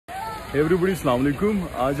Everybody अस्सलाम वालेकुम।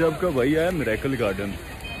 आज आपका भाई आया मिरेकल गार्डन।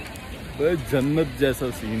 तो जन्नत जैसा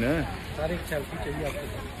सीन है। सर एक सेल्फी चाहिए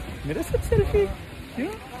आपको। मेरे साथ सेल्फी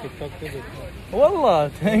क्यों? टिकटॉक पे देखो। वाह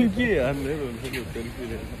थैंक यू यार। ले लो सेल्फी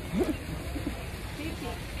ले।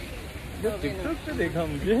 टिकटॉक पे देखा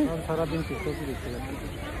मुझे। सारा दिन टिकटॉक ही देखते रहते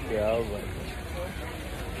हैं। क्या बात है।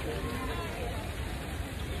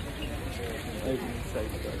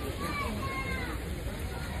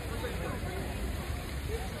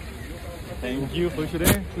 Thank you. खुश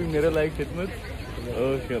रहे। कोई मेरा लाइक खिदमत।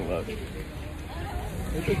 ओके बात।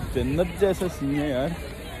 ये तो जन्नत जैसा सीन है यार।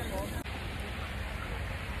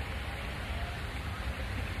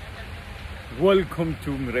 Welcome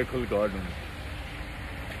to miracle garden.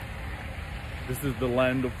 This is the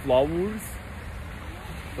land of flowers,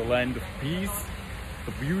 the land of peace, the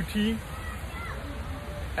beauty,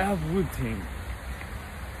 everything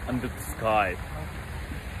under the sky.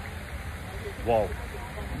 Wow,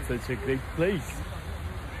 it's such a great place.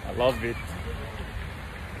 I love it.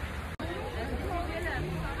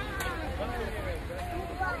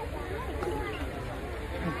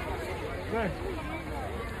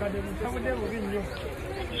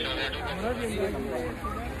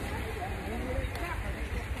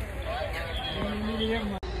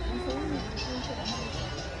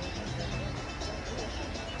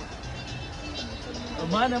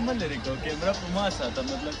 मां number ले रखो camera पर मां साथा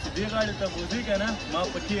मतलब सीधी गाड़ी तब उसी का ना मां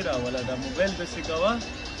पकीरा वाला था मोबाइल पे सिकावा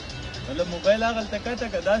मतलब मोबाइल आगल तक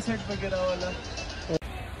 10 सेट पे गिरा वाला।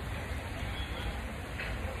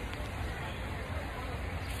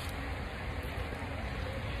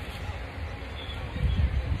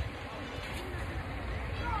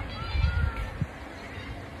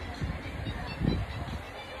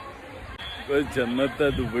 बस जन्नत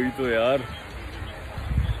है दुबई तो यार।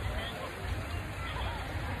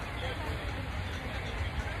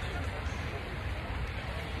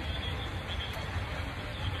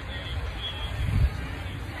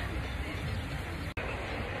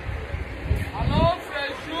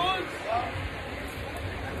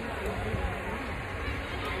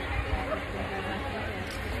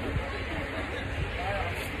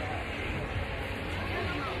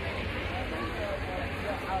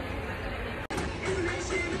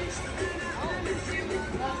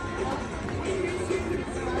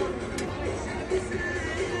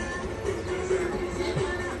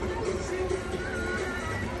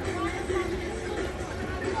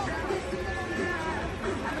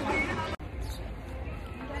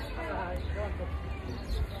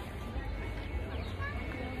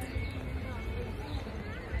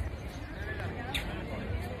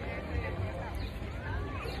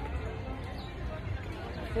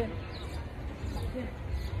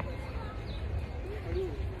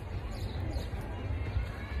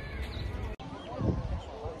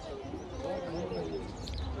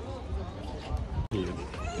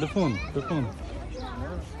 The phone.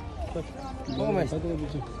 Moment.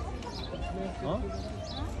 Huh?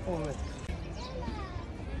 Moment.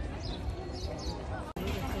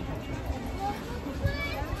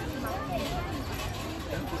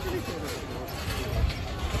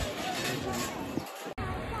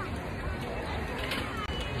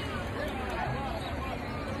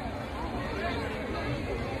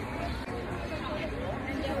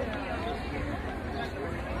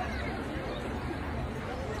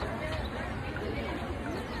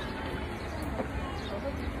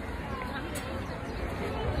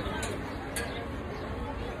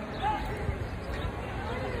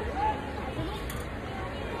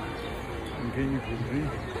 Can you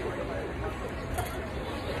please?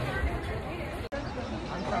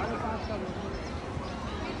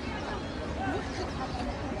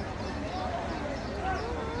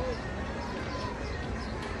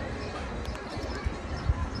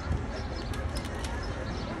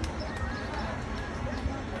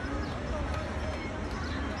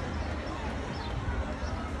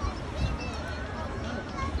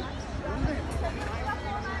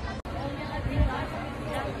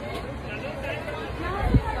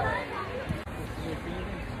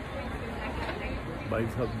 भाई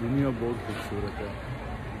साहब दुनिया बहुत खूबसूरत है।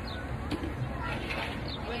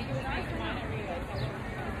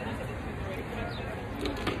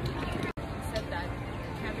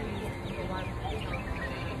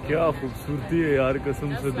 क्या खूबसूरती है यार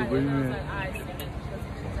कसम से दुबई में।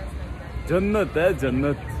 जन्नत है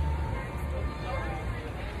जन्नत।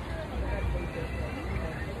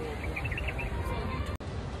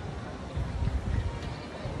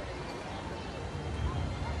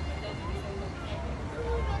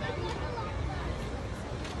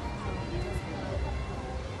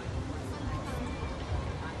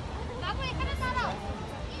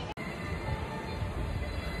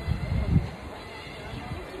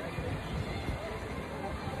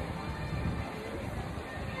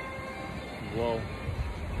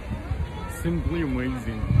 Simply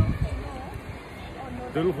amazing.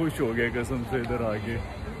 दिल खुश हो गया कसम से इधर आके।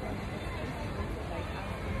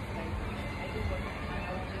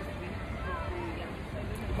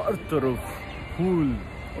 हर तरफ फूल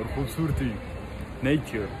और खूबसूरती,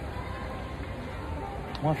 नेचर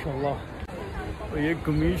माशाल्लाह। ये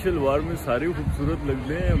कमीज शलवार में सारे खूबसूरत लग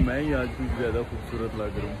रहे हैं, मैं ही आज कुछ ज़्यादा खूबसूरत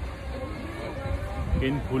लग रहा हूँ।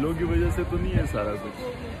 इन फूलों की वजह से तो नहीं है सारा कुछ।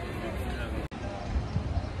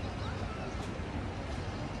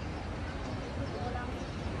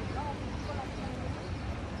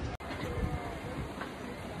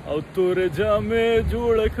 और तोरे जामे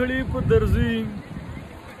जोड़ खड़ी पदरजी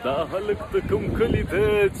दाहलक तकम खली थे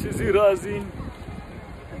चिजी राजी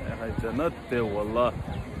जन्नत है वल्लाह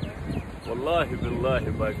वल्लाहि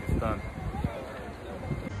बिल्लाहि Pakistan.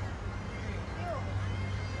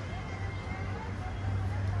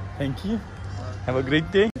 Thank you. Have a great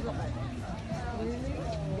day.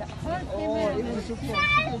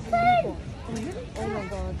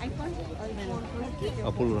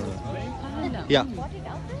 Apple. Yeah.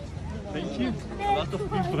 Thank you. A lot of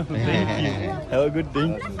people. Thank you. Have a good day.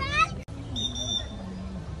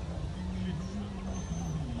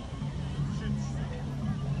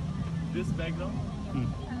 This background?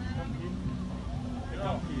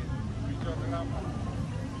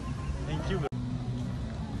 Thank you.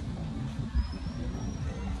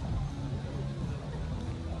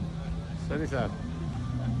 Sorry, sir.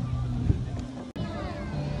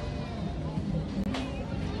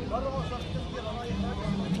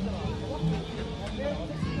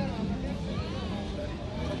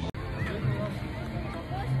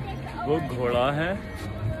 वो घोड़ा है,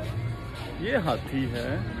 ये हाथी है,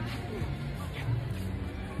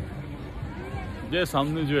 ये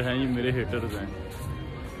सामने जो है ये मेरे हेटर्स हैं,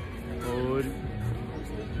 और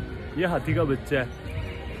ये हाथी का बच्चा है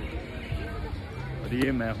और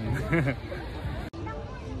ये मैं हूँ।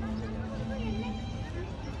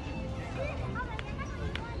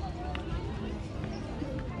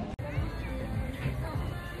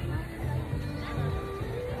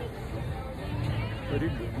 बड़ी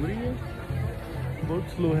बुरी है, बहुत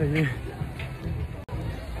स्लो है ये।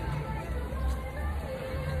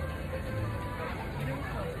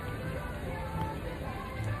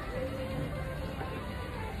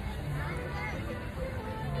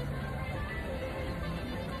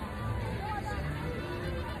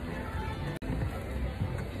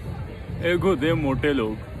 एक होते हैं मोटे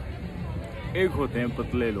लोग, एक होते हैं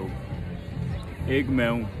पतले लोग, एक मैं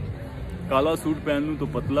हूँ। काला सूट पहन लूँ तो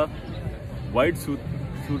पतला, वाइट सूट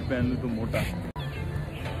पहन लूँ तो मोटा।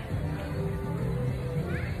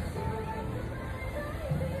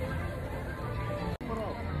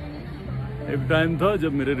 एक टाइम था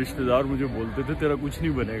जब मेरे रिश्तेदार मुझे बोलते थे तेरा कुछ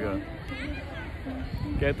नहीं बनेगा।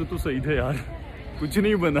 कहते तो सही थे यार, कुछ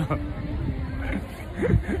नहीं बना।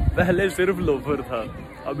 पहले सिर्फ लोफर था,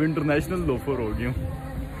 अब इंटरनेशनल लोफर हो गया हूँ।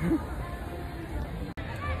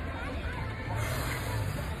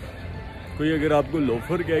 कोई अगर आपको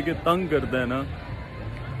लोफर कह के तंग करता है ना,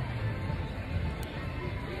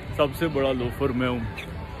 सबसे बड़ा लोफर मैं हूँ।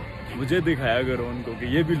 मुझे दिखाया करो उनको कि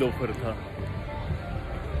ये भी लोफर था।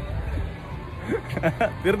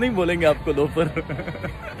 फिर नहीं बोलेंगे आपको लोफर।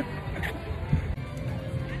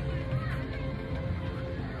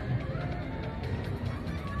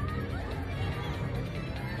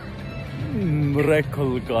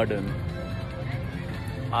 मिरेकल गार्डन,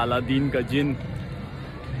 अलादीन का जिन।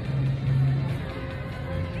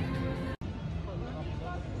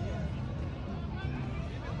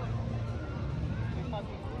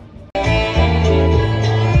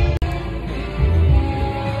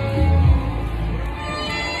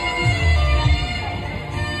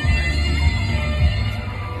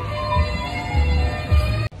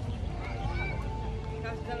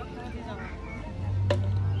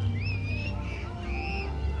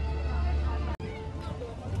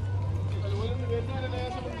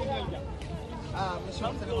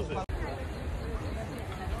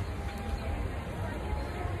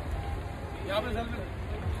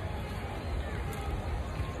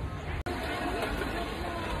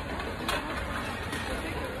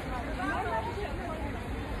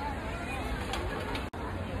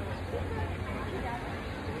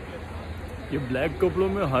 ये ब्लैक कपड़ों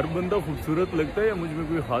में हर बंदा खूबसूरत लगता है या मुझ में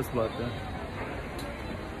कोई खास बात है?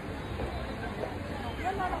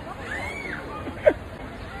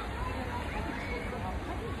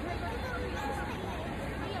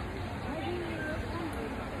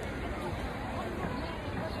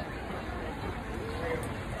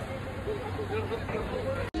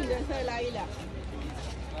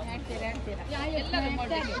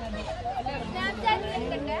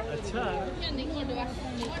 अच्छा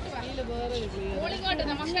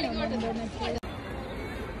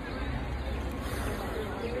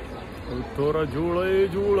तोरा जोड़े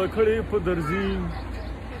जोड़ खड़े पदर्जी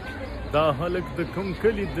दा हलक दकम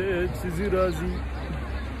कली दे चिजी राजी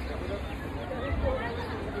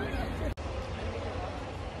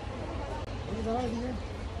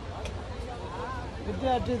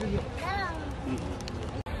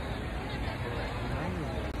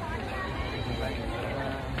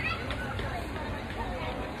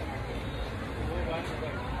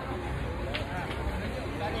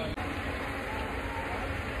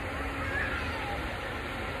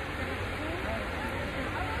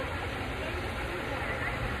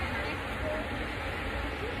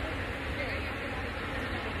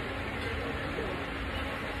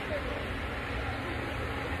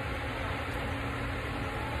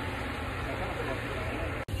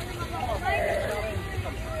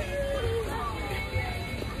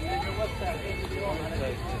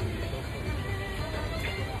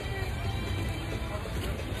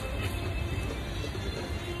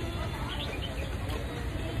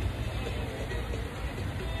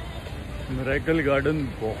मिरेकल गार्डन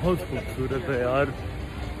बहुत खूबसूरत है यार,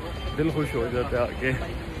 दिल खुश हो जाता है आके।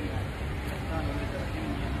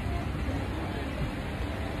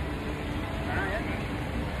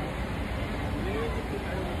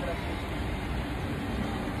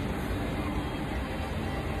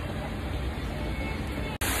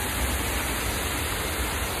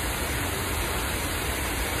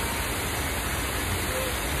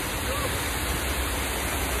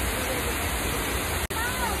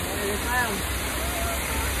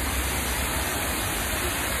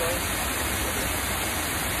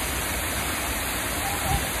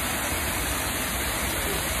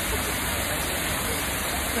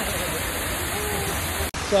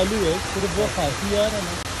 चालू है, सिर्फ वो हाथी आ रहा है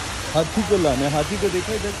ना, हाथी को लाना है। हाथी को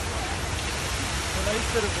देखो इधर, थोड़ा इस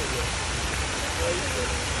तरफ हो गया,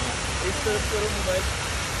 इस तरफ करो मोबाइल,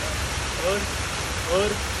 और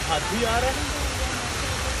हाथी आ रहा है।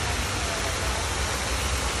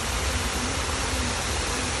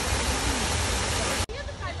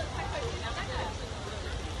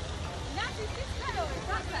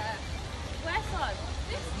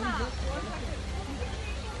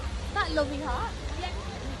 That lovely heart.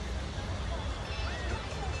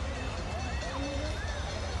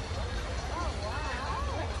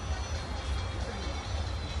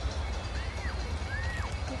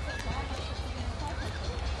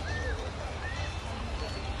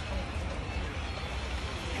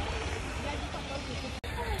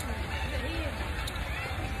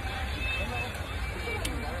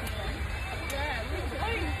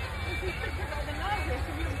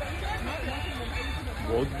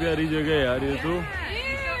 बहुत प्यारी जगह है यार ये तो।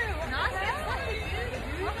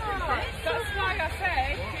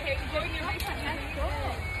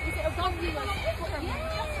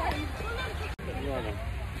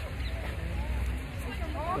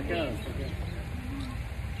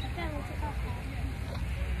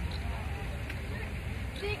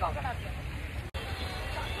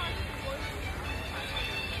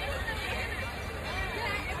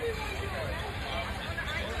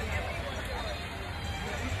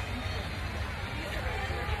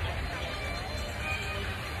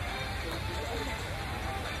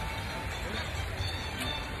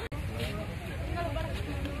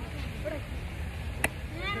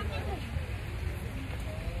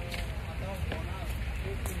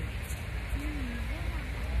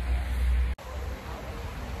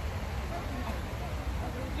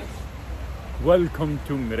 Welcome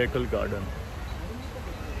to Miracle Garden,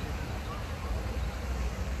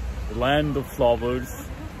 the land of flowers,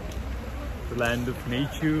 the land of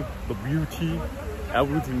nature, the beauty,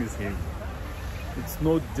 everything is here. It's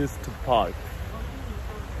not just a park.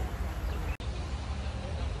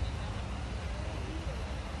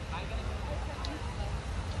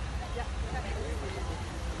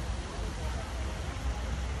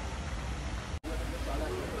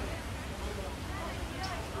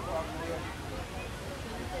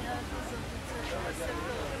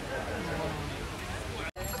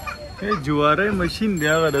 जुआरे machine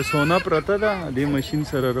दिया सोना प्रता था अदे मशीन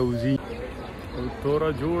सर रौजी तोरा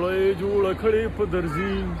जोड़े जोड़ खड़े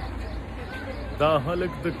पदर्जी दा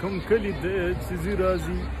हलक दकम कली दे चिजी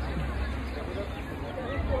राजी।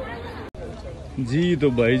 जी तो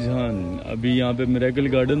भाईजान अभी यहाँ पे मिरेकल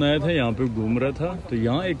गार्डन आया था, यहाँ पे घूम रहा था, तो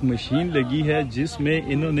यहाँ एक मशीन लगी है जिसमें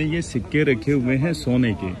इन्होंने ये सिक्के रखे हुए हैं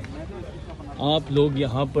सोने के। आप लोग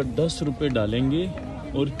यहाँ पर 10 रुपये डालेंगे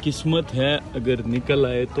और किस्मत है अगर निकल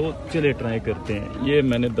आए तो चले ट्राई करते हैं। ये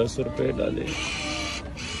मैंने 10 रुपये डाले।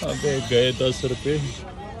 अबे गए 10 रुपए।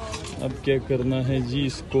 अब क्या करना है जी,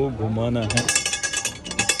 इसको घुमाना है।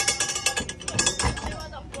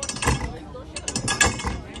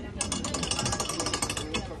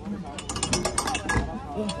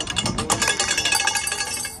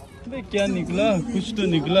 अबे क्या निकला? कुछ तो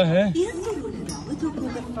निकला है,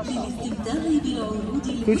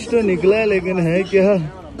 कुछ तो निकला है, लेकिन है क्या?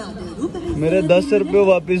 मेरे 10 रुपए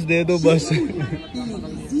वापस दे दो बस।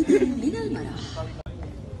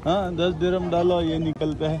 हाँ 10 दिरहम डालो, ये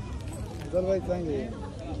निकलता है।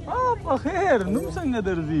 खैर नुम संग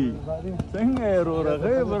दर्जी संग रो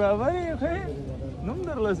रखे बराबर ही खैर नुम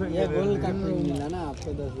दरला संग। ये गोल्ड का मिला ना आपको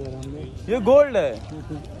 10 दिरहम में। ये गोल्ड है,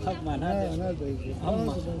 अब माना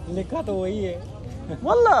लिखा तो वही है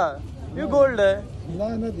वल्ला। ये गोल्ड है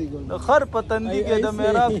तो खर पतंदी के दम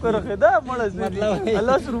मेरा आपको रखे दा मड़स मतलब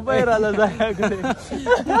 10 रुपए राला जाया करे।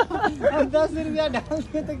 10 रुपया डाल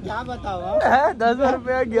के तो क्या बताओ है 10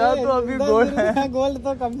 रुपया गया तो अभी गोल्ड है। गोल्ड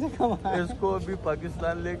तो कम से कम है। इसको अभी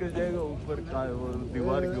पाकिस्तान लेकर जाएगा ऊपर का वो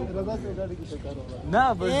दीवार के ऊपर ना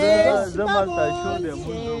बस जमाता show they.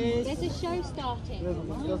 There's a show starting.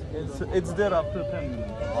 It's there after 10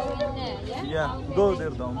 minutes. Around there, yeah? Yeah, go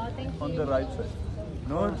there down on the right side.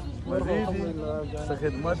 No, مزيد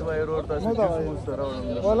خدمات ويروح تاسو مستراو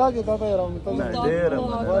والله كده طيران لا دير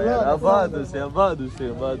ابادوسي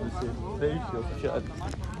ابادوسي تعيشوا شاد.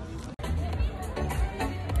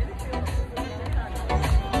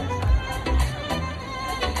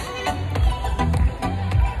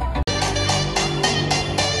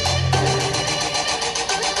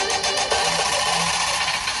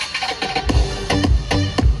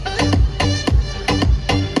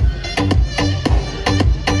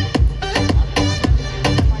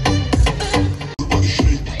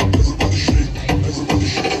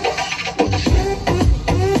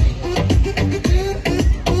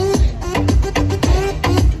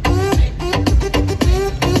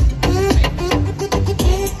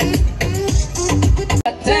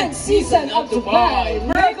 Season of Dubai,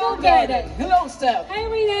 Miracle Garden. Hello, Steph. Hi,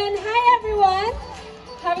 Renan. Hi, everyone.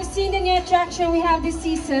 Have you seen the new attraction we have this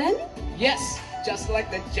season? Yes, just like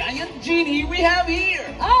the giant genie we have here.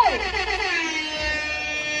 Oh!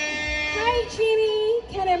 Hi, Genie.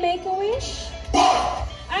 Can I make a wish?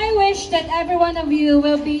 I wish that every one of you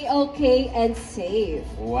will be okay and safe.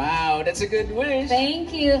 Wow, that's a good wish.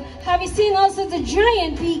 Thank you. Have you seen also the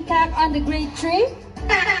giant peacock on the great tree?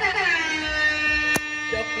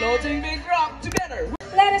 The floating big rock together.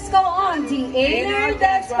 Let us go on the A&R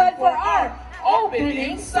Dance Squad for our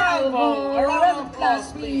opening salvo. A round of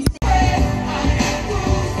applause, please.